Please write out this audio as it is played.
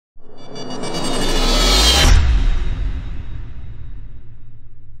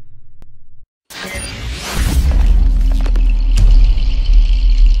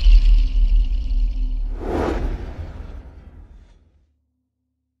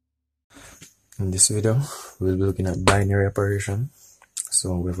In this video, we'll be looking at binary operation.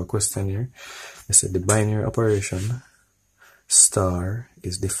 So we have a question here. It said the binary operation star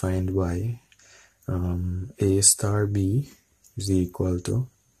is defined by A star B is equal to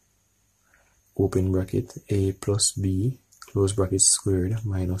open bracket A plus B close bracket squared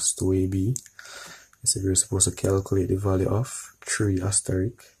minus 2AB. It said we're supposed to calculate the value of 3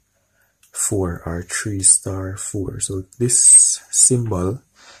 asterisk 4 or 3 star 4. So this symbol,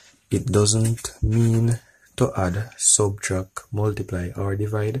 it doesn't mean to add, subtract, multiply, or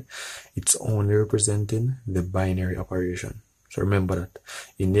divide. It's only representing the binary operation. So remember that.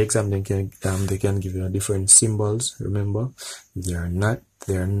 In the exam, they can give you different symbols. Remember, they are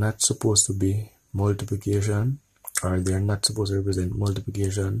not supposed to be multiplication, or they are not supposed to represent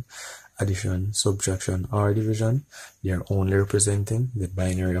multiplication, addition, subtraction, or division. They are only representing the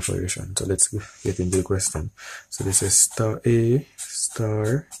binary operation. So let's get into the question. So this is star A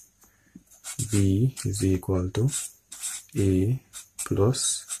star B is equal to A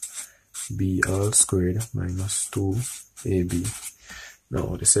plus B all squared minus 2AB.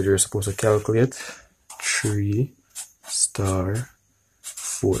 Now they said you're supposed to calculate 3 star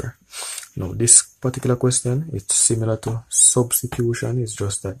 4. Now this particular question, it's similar to substitution. It's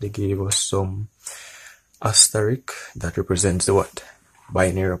just that they gave us some asterisk that represents the what?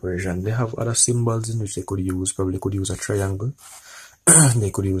 Binary operation. They have other symbols in which they could use. Probably could use a triangle. They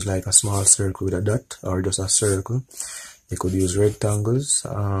could use like a small circle with a dot, or just a circle. They could use rectangles.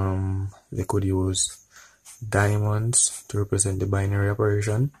 They could use diamonds to represent the binary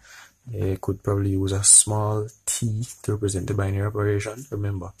operation. They could probably use a small t to represent the binary operation.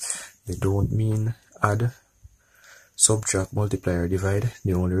 Remember, they don't mean add, subtract, multiply, or divide.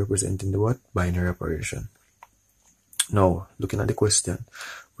 They only representing the what? Binary operation. Now, looking at the question,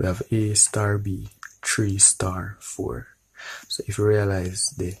 we have A star B, 3 star 4. So if you realize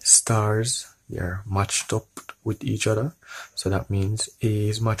the stars, they are matched up with each other. So that means A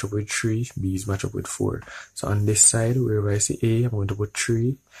is matched up with 3, B is matched up with 4. So on this side, wherever I say A, I'm going to put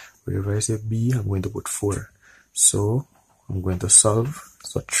 3. Wherever I say B, I'm going to put 4. So I'm going to solve.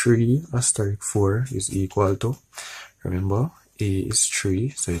 So 3 asterisk 4 is equal to, remember, A is 3,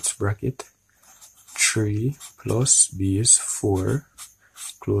 so it's bracket 3 plus B is 4,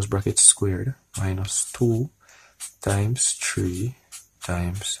 close bracket squared, minus 2 times 3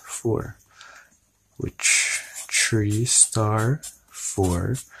 times 4, which 3 star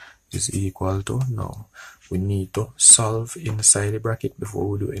 4 is equal to, now we need to solve inside the bracket before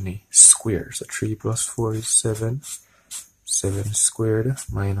we do any square. So 3 plus 4 is 7, 7 squared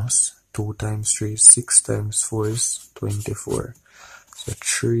minus 2 times 3, 6 times 4 is 24. So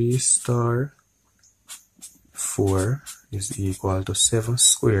 3 star 4 is equal to 7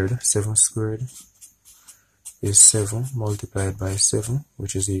 squared. 7 squared is 7 multiplied by 7,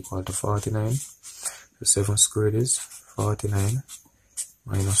 which is equal to 49. So 7 squared is 49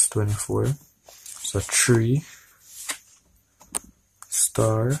 minus 24. So 3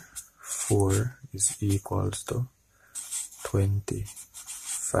 star 4 is equals to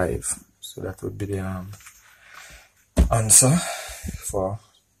 25. So that would be the answer for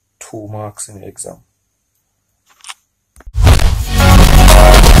 2 marks in the exam.